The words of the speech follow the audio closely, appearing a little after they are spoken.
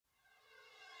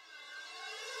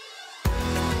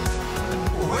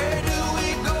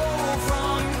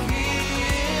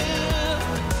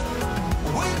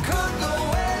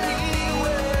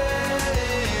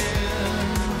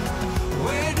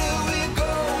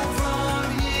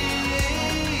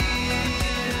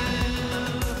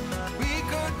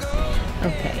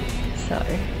Okay, so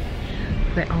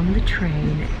we're on the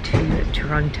train to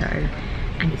Toronto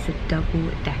and it's a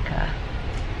double-decker.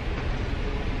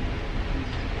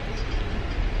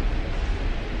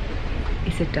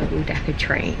 It's a double-decker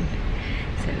train,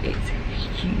 so it's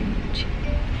huge.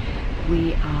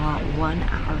 We are 1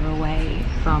 hour away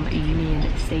from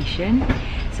Union Station,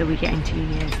 so we get into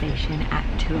Union Station at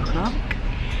 2 o'clock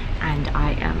and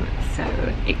I am so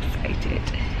excited.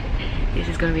 This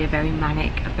is going to be a very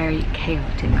manic, a very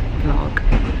chaotic vlog,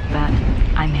 but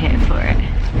I'm here for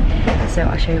it. So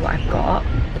I'll show you what I've got.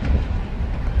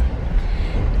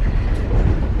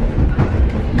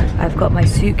 I've got my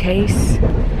suitcase,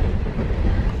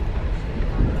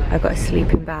 I've got a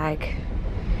sleeping bag,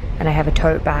 and I have a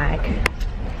tote bag.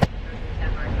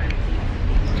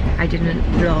 I didn't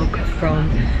vlog from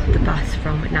the bus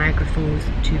from Niagara Falls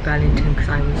to Burlington because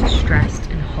I was stressed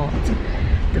and hot.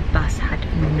 The bus had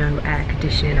no air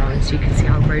conditioning on, so you can see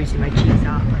how rosy my cheeks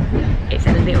are. It's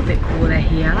a little bit cooler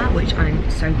here, which I'm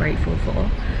so grateful for.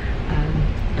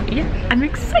 But yeah, I'm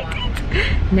excited.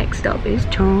 Next stop is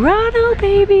Toronto,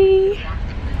 baby.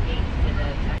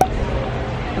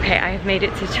 Okay, I have made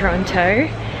it to Toronto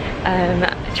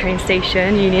train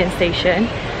station, Union Station,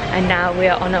 and now we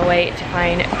are on our way to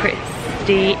find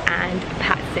Christy and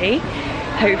Patsy.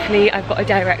 Hopefully I've got a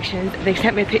directions. They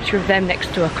sent me a picture of them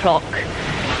next to a clock,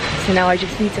 so now I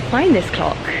just need to find this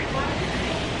clock.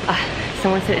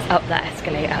 Someone said it's up that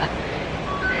escalator,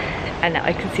 and now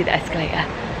I can see the escalator.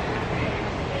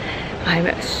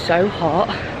 I'm so hot,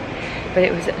 but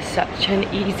it was such an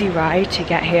easy ride to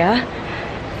get here.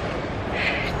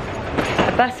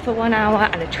 A bus for 1 hour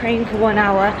and a train for 1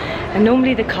 hour, and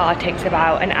normally the car takes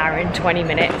about an hour and 20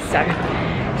 minutes, so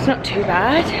it's not too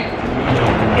bad.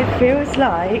 It feels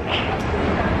like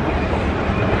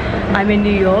I'm in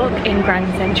New York in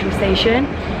Grand Central Station.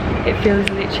 It feels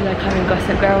literally like I'm in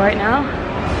Gossip Girl right now.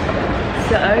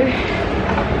 So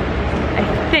I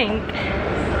think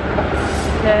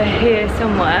they're here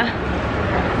somewhere.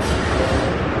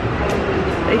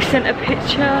 They sent a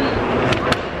picture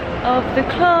of the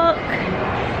clock.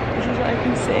 This is what I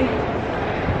can see.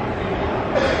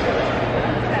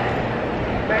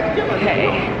 Okay.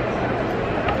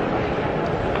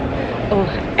 Oh,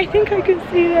 I think I can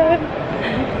see them.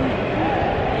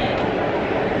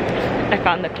 I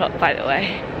found the clock, by the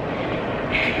way.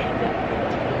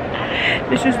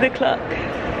 This is the clock.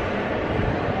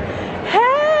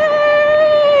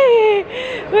 Hey!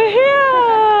 We're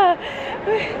here!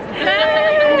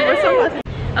 Hey!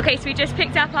 Okay, so we just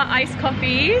picked up our iced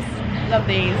coffees. Love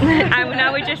these. And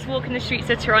now we're just walking the streets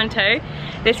of Toronto.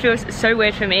 This feels so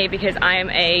weird for me because I am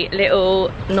a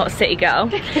little not city girl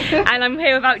and I'm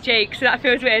here without Jake, so that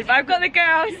feels weird, but I've got the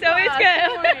girl, so it's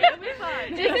good.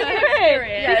 This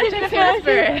is the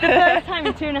first time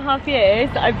in 2.5 years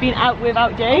that I've been out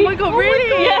without Jake. Oh my god,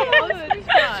 really?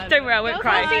 Yeah. Don't worry, I won't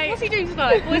cry. What's he doing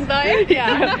tonight? Boys night?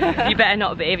 Yeah. You better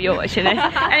not be if you're watching this.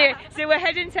 Anyway, so we're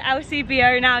heading to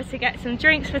LCBO now to get some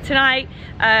drinks for tonight,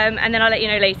 and then I'll let you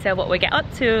know later what we get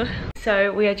up to.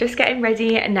 So we are just getting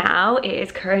ready now. It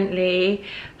is currently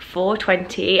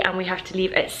 4:20 and we have to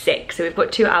leave at 6, so we've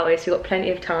got 2 hours, so we've got plenty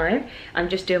of time. I'm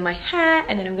just doing my hair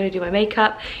and then I'm going to do my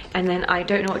makeup, and then I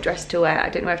don't know what dress to wear. I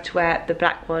don't know if to wear the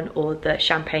black one or the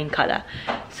champagne colour,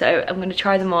 so I'm going to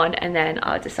try them on and then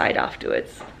I'll decide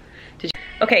afterwards.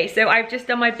 Okay, so I've just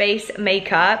done my base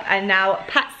makeup and now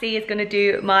Patsy is gonna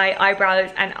do my eyebrows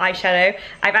and eyeshadow.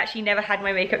 I've actually never had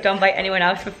my makeup done by anyone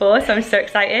else before, so I'm so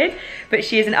excited. But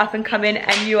she is an up and coming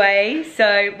MUA,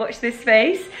 so watch this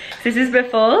space. This is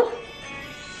before.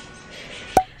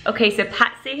 Okay, so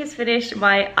Patsy has finished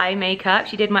my eye makeup.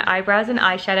 She did my eyebrows and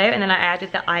eyeshadow, and then I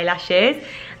added the eyelashes,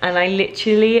 and I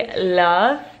literally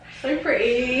love. So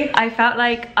pretty. I felt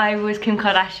like I was Kim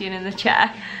Kardashian in the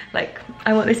chair. Like,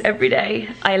 I want this every day.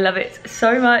 I love it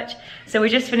so much. So we're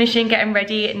just finishing getting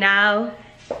ready now.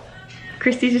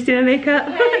 Christy's just doing her makeup.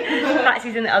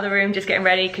 Patsy's in the other room just getting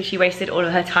ready because she wasted all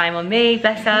of her time on me,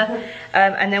 bless her.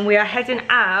 And then we are heading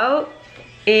out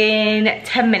in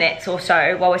 10 minutes or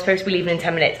so. Well, we're supposed to be leaving in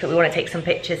 10 minutes, but we want to take some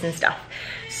pictures and stuff.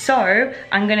 So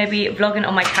I'm gonna be vlogging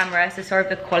on my camera, so sorry if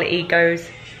the quality goes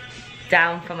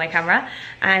down from my camera,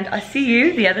 and I'll see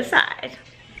you the other side.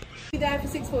 We're there for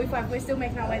 6:45. We're still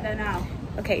making our way there now.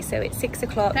 Okay, so it's 6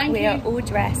 o'clock. Thank we you. are all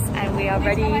dressed and we are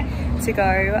ready to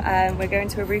go. We're going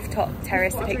to a rooftop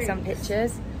terrace to take some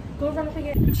pictures.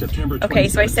 Okay,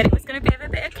 so I said it was going to be a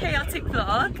bit of a chaotic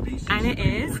vlog, and it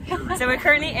is. So we're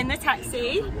currently in the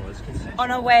taxi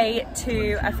on our way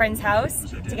to a friend's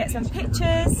house to get some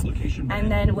pictures,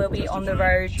 and then we'll be on the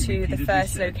road to the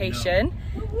first location.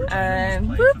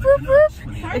 Whoop, whoop, whoop.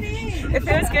 It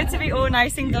feels good to be all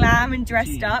nice and glam and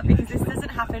dressed up because this doesn't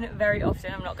happen very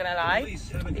often, I'm not gonna lie.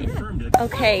 Yeah.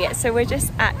 Okay, so we're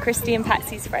just at Christy and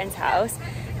Patsy's friend's house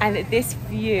and this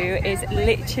view is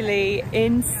literally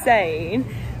insane.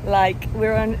 Like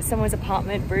we're on someone's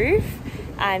apartment roof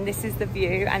and this is the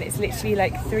view and it's literally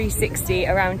like 360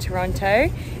 around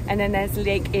Toronto, and then there's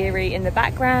Lake Erie in the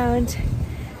background.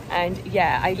 And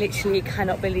yeah, I literally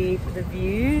cannot believe the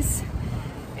views.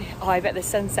 Oh, I bet the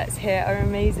sunsets here are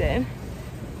amazing.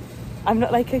 I'm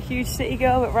not like a huge city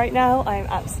girl, but right now I'm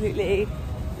absolutely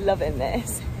loving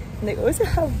this. And they also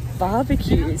have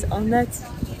barbecues on their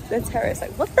terrace.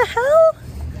 Like, what the hell?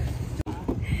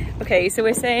 Okay, so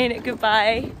we're saying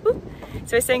goodbye.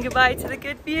 So we're saying goodbye to the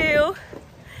good view.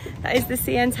 That is the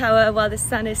CN Tower while the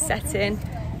sun is setting.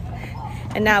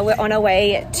 And now we're on our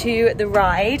way to the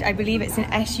ride. I believe it's an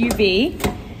SUV.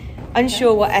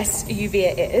 Unsure what SUV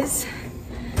it is.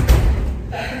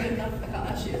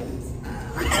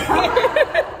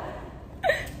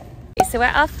 So we're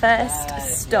at our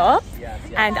first stop,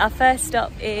 and our first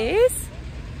stop is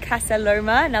Casa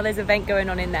Loma. Now there's an event going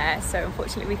on in there, so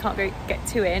unfortunately we can't get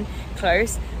too in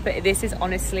close, but this is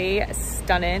honestly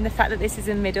stunning. The fact that this is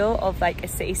in the middle of like a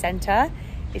city centre,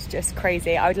 it's just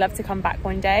crazy. I would love to come back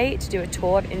one day to do a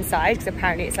tour of inside because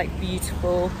apparently it's like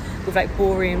beautiful with like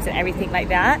ballrooms and everything like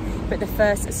that. But the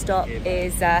first stop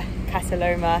is Casa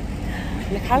Loma.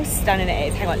 Look how stunning it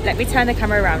is. Hang on, let me turn the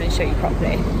camera around and show you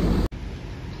properly.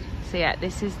 So yeah,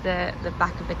 this is the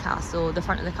back of the castle, the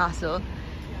front of the castle,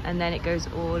 and then it goes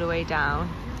all the way down.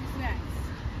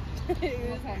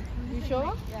 You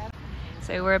sure? Yeah.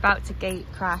 So we're about to gate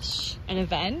crash an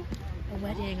event. A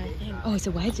wedding, I think. Oh, it's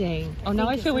a wedding. Oh, now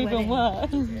I feel even worse.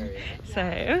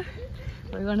 So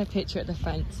we want a picture at the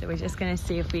front, so we're just going to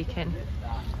see if we can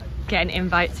get an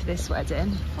invite to this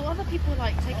wedding. Well, other people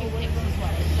like taking pictures as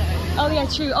well, so. Oh yeah,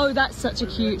 true. Oh, that's such a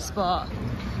cute spot.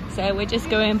 So we're just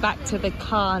going back to the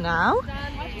car now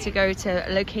to go to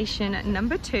location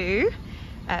number 2.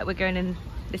 We're going in,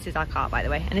 this is our car by the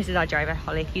way, and this is our driver,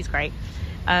 Holly. He's great.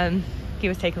 He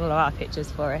was taking all of our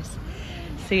pictures for us.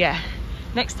 So yeah,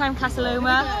 next time Casa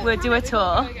Loma, we'll do a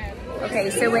tour.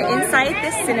 Okay, so we're inside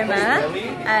the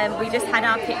cinema. We just had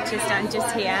our pictures done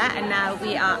just here, and now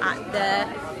we are at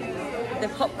the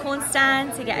popcorn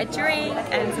stand to get a drink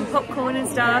and some popcorn and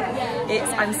stuff.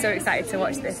 I'm so excited to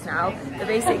watch this now. We're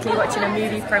basically watching a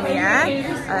movie premiere.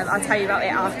 I'll tell you about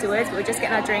it afterwards, but we're just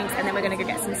getting our drinks and then we're gonna go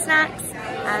get some snacks.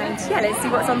 And yeah, let's see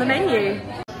what's on the menu.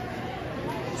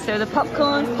 So the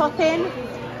popcorn's popping.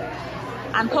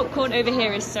 And popcorn over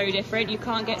here is so different. You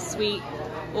can't get sweet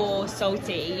or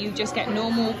salty. You just get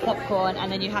normal popcorn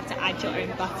and then you have to add your own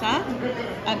butter.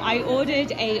 I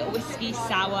ordered a whiskey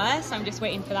sour, so I'm just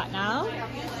waiting for that now.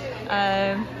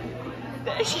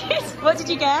 What did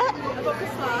you get? I got the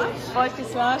slush. Vodka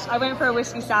slush. I went for a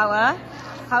whiskey sour.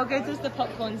 How good does the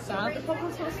popcorn sound? The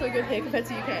popcorn smells so good here compared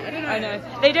to UK. I don't know. I know.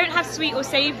 They don't have sweet or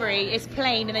savoury. It's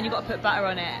plain and then you've got to put butter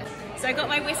on it. So I got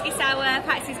my whiskey sour.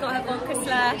 Patsy's got her vodka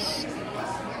slush.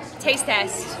 Taste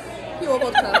test. Pure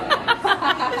vodka.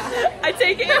 I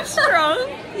take it it's strong.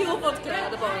 Pure vodka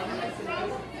at the bottom.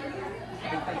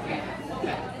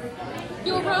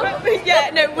 Pure vodka? Yeah,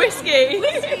 no, whiskey.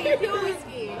 Whiskey, pure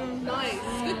whiskey. Nice.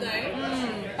 It's good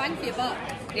though. Bang for your buck.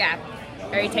 Yeah,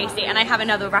 very tasty. And I have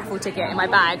another raffle ticket in my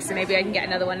bag, so maybe I can get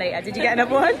another one later. Did you get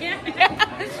another one? Yeah.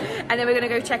 And then we're gonna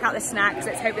go check out the snacks.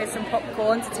 Let's hope there's some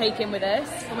popcorn to take in with us.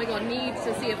 Oh my god, need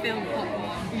to see a film with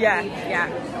popcorn. Yeah, yeah.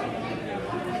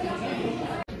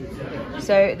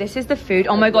 So this is the food.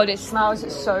 Oh my god, it smells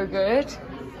so good.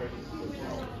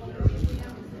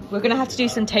 We're gonna have to do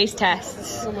some taste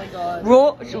tests. Oh my god.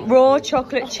 Raw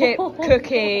chocolate chip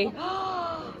cookie.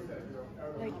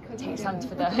 Take some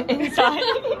for the inside.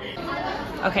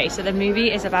 Okay, so the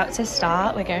movie is about to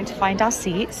start. We're going to find our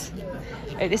seats.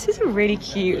 Oh, this is a really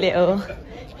cute little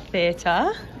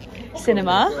theatre,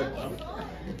 cinema.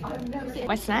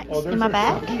 My snacks in my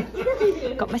bag.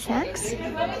 Got my snacks.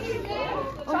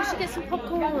 Oh, we should get some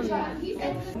popcorn.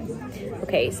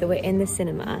 Okay, so we're in the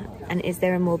cinema, and is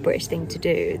there a more British thing to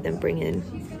do than bring in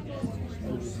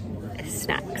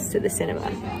snacks to the cinema?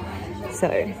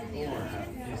 So,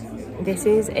 this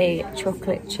is a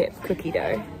chocolate chip cookie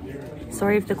dough.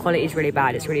 Sorry if the quality is really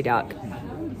bad, it's really dark.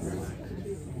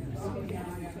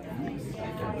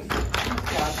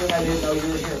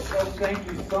 Thank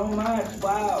you so much.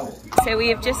 Wow. So we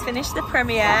have just finished the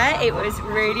premiere. It was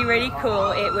really, really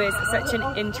cool. It was such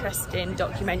an interesting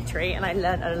documentary and I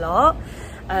learned a lot.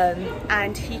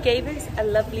 And he gave us a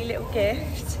lovely little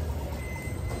gift.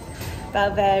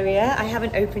 Bavaria. I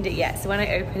haven't opened it yet, so when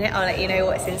I open it, I'll let you know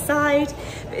what's inside.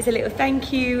 But it's a little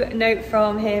thank you note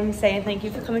from him saying thank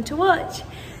you for coming to watch.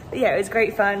 But yeah, it was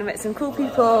great fun. I met some cool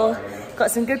people,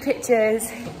 got some good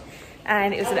pictures,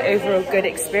 and it was an overall good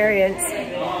experience.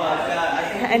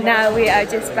 And now we are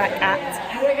just back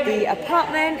at the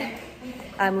apartment,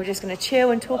 and we're just gonna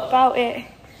chill and talk about it,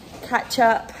 catch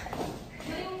up.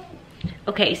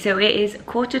 Okay, so it is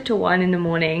 1:45 in the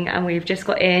morning and we've just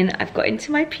got in. I've got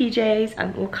into my PJs,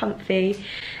 I'm all comfy,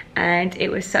 and it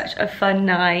was such a fun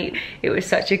night. It was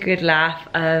such a good laugh,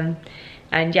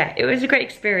 and yeah, it was a great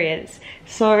experience.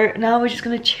 So now we're just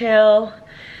gonna chill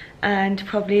and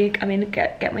probably,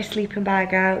 get my sleeping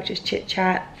bag out, just chit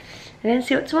chat, and then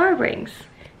see what tomorrow brings.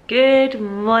 Good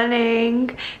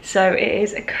morning. So it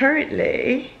is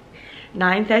currently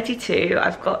 9:32.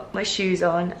 I've got my shoes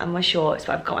on and my shorts,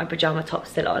 but I've got my pajama top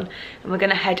still on, and we're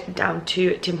gonna head down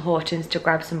to Tim Hortons to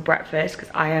grab some breakfast because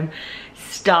I am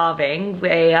starving. We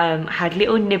had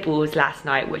little nibbles last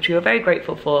night, which we were very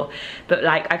grateful for, but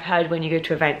like I've heard when you go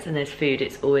to events and there's food,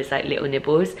 it's always like little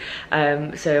nibbles,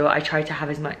 so I tried to have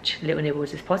as much little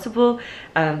nibbles as possible,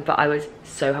 but I was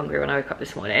so hungry when I woke up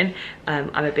this morning.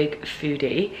 I'm a big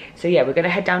foodie, so yeah, we're gonna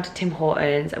head down to Tim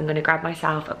Hortons. I'm gonna grab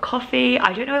myself a coffee.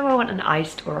 I don't know whether I want an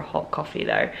iced or a hot coffee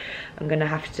though. I'm gonna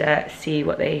have to see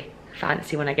what they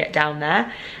fancy when I get down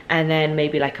there, and then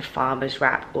maybe like a farmer's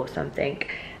wrap or something,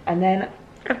 and then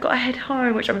I've got to head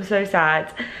home, which I'm so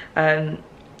sad.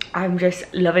 I'm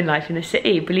just loving life in the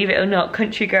city. Believe it or not,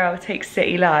 country girl takes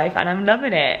city life, and I'm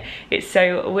loving it. It's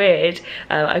so weird.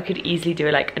 I could easily do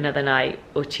like another night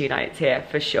or 2 nights here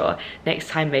for sure. Next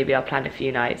time maybe I'll plan a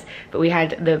few nights, but we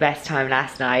had the best time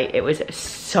last night. It was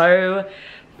so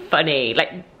funny,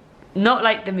 like not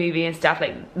like the movie and stuff.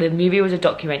 Like the movie was a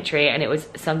documentary, and it was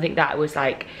something that was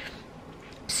like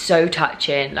so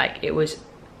touching. Like it was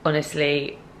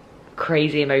honestly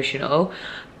crazy emotional,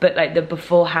 but like the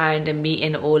beforehand and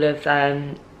meeting all of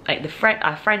like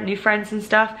our new friends and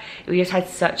stuff, we just had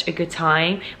such a good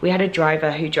time. We had a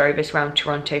driver who drove us around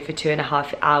Toronto for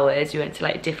 2.5 hours. We went to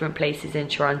like different places in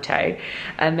Toronto,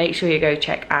 and make sure you go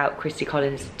check out Christy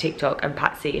Collins' TikTok and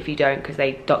Patsy if you don't, because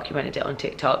they documented it on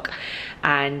TikTok,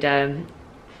 and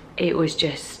it was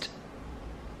just,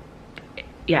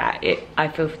 yeah, I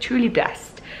feel truly blessed.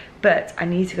 But I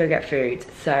need to go get food,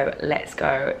 so let's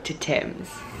go to Tim's.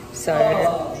 So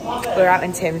we're out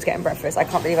in Tim's getting breakfast. I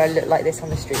can't believe I look like this on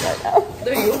the street right now.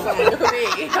 No, you're fine. Look at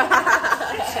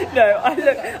me. No,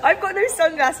 I've got no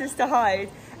sunglasses to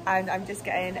hide, and I'm just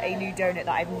getting a new donut that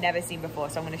I've never seen before,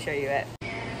 so I'm gonna show you it.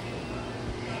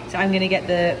 So I'm gonna get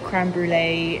the creme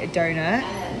brulee donut.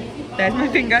 There's my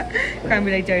finger. Creme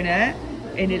brulee donut.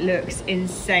 And it looks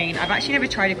insane. I've actually never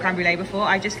tried a creme brulee before.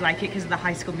 I just like it because of the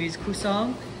High School Musical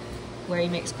song where he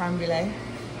makes creme brulee.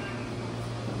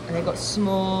 And they got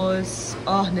s'mores.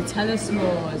 Oh, Nutella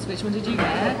s'mores. Which one did you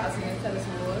get?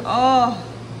 Oh.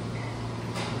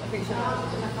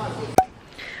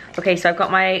 Okay, so I've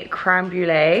got my creme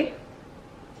brulee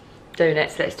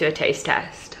donuts. Let's do a taste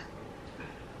test.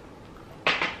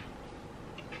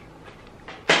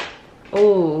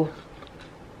 Oh.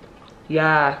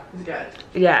 Yeah. It's good.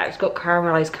 Yeah, it's got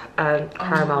caramelized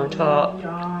caramel on top.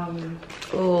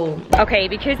 Oh. Okay,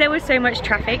 because there was so much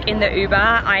traffic in the Uber,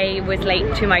 I was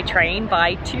late to my train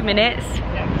by 2 minutes.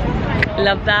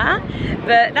 Love that.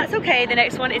 But that's okay. The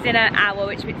next one is in an hour,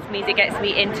 which means it gets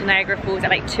me into Niagara Falls at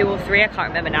like 2 or 3. I can't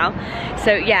remember now.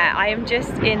 So yeah, I am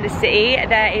just in the city.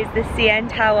 There is the CN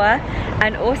Tower.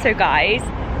 And also guys,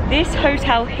 this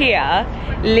hotel here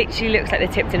literally looks like the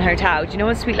Tipton Hotel. Do you know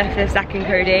on Sweet Life of Zach and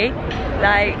Cody?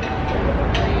 Like,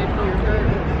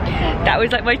 that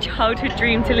was like my childhood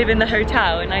dream, to live in the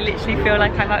hotel, and I literally feel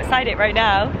like I'm outside it right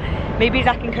now. Maybe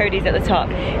Zach and Cody's at the top.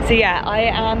 So yeah, I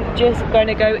am just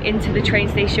gonna go into the train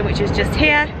station, which is just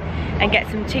here, and get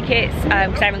some tickets,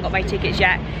 because I haven't got my tickets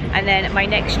yet. And then my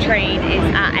next train is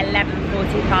at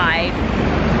 11:45,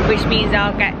 which means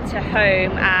I'll get to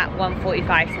home at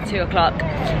 1:45, so 2 o'clock.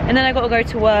 And then I gotta go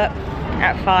to work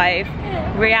at 5.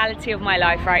 Reality of my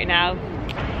life right now.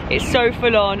 It's so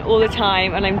full on all the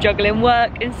time, and I'm juggling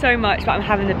work and so much, but I'm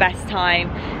having the best time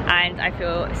and I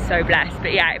feel so blessed.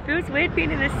 But yeah, it feels weird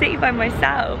being in the city by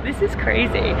myself. This is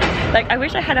crazy. Like, I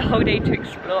wish I had a whole day to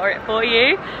explore it for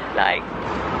you. Like,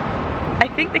 I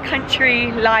think the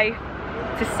country life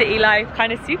to city life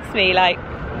kind of suits me. Like,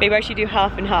 maybe I should do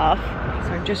half and half.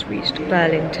 So I've just reached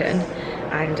Burlington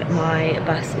and my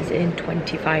bus is in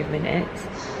 25 minutes.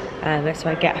 So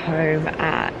I get home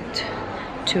at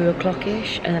 2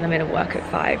 o'clock-ish, and then I'm gonna work at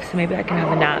 5, so maybe I can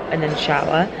have a nap and then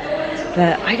shower.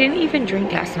 But I didn't even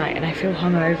drink last night and I feel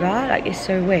hungover. Like, it's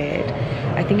so weird.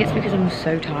 I think it's because I'm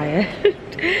so tired.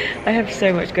 I have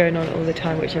so much going on all the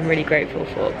time, which I'm really grateful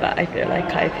for, but I feel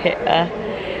like I've hit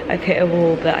a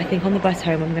wall. But I think on the bus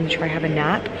home I'm going to try have a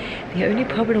nap. The only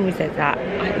problem is that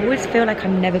I always feel like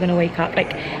I'm never going to wake up,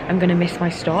 like I'm going to miss my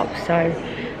stop. So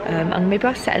and maybe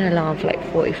I'll set an alarm for like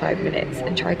 45 minutes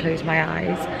and try to close my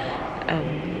eyes.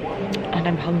 And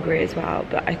I'm hungry as well,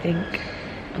 but I think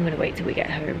I'm going to wait till we get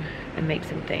home and make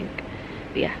something.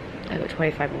 But yeah, I've got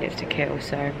 25 minutes to kill,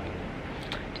 so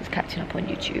just catching up on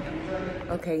YouTube.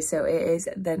 Okay, so it is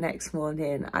the next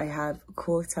morning. I have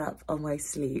caught up on my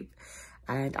sleep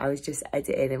and I was just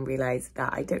editing and realised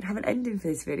that I don't have an ending for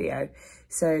this video.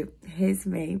 So here's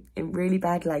me in really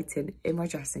bad lighting in my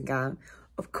dressing gown.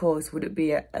 Of course, would it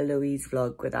be a Louise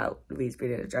vlog without Louise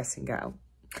being in a dressing gown?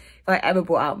 If I ever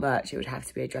brought out merch, it would have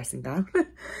to be a dressing gown.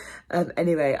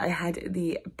 Anyway, I had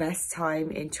the best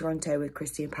time in Toronto with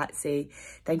Christy and Patsy.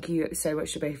 Thank you so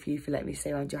much to both of you for letting me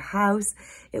stay around your house.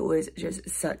 It was just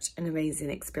such an amazing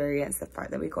experience. The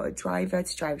fact that we got a driver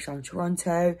to drive us around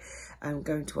Toronto,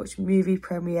 going to watch a movie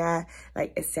premiere,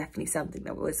 like it's definitely something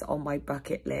that was on my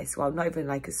bucket list. Well, not even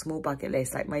like a small bucket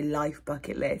list, like my life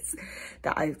bucket list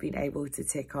that I've been able to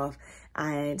tick off.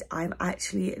 And I'm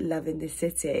actually loving this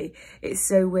city. It's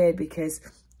so weird because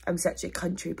I'm such a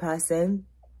country person.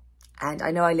 And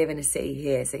I know I live in a city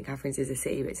here, St. Catherine's is a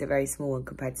city, but it's a very small one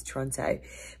compared to Toronto.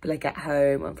 But like at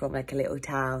home, I'm from like a little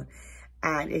town.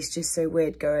 And it's just so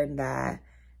weird going there.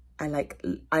 And like,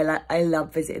 I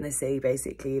love visiting the city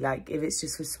basically. Like if it's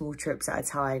just for small trips at a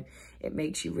time, it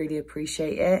makes you really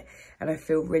appreciate it. And I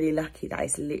feel really lucky that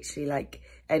it's literally like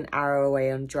an hour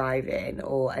away on driving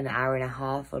or an hour and a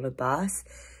half on a bus.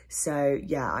 So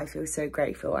yeah, I feel so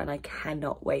grateful and I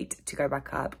cannot wait to go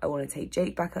back up. I want to take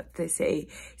Jake back up to the city.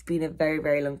 It's been a very,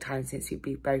 very long time since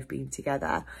we've both been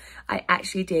together. I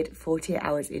actually did 48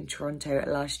 hours in Toronto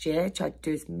last year, tried to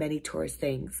do as many tourist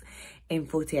things in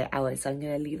 48 hours. So I'm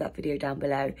going to leave that video down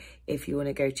below if you want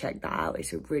to go check that out.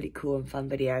 It's a really cool and fun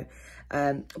video.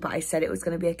 But I said it was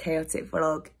going to be a chaotic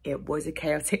vlog. It was a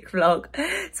chaotic vlog,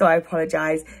 so I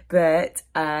apologise. But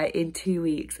in 2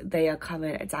 weeks, they are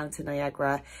coming down to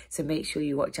Niagara, so make sure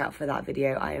you watch out for that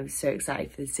video. I am so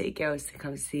excited for the city girls to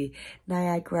come see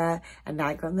Niagara and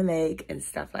Niagara on the Lake and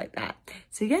stuff like that.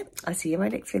 So yeah, I'll see you in my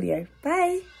next video.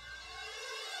 Bye!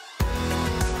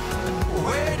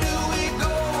 Where do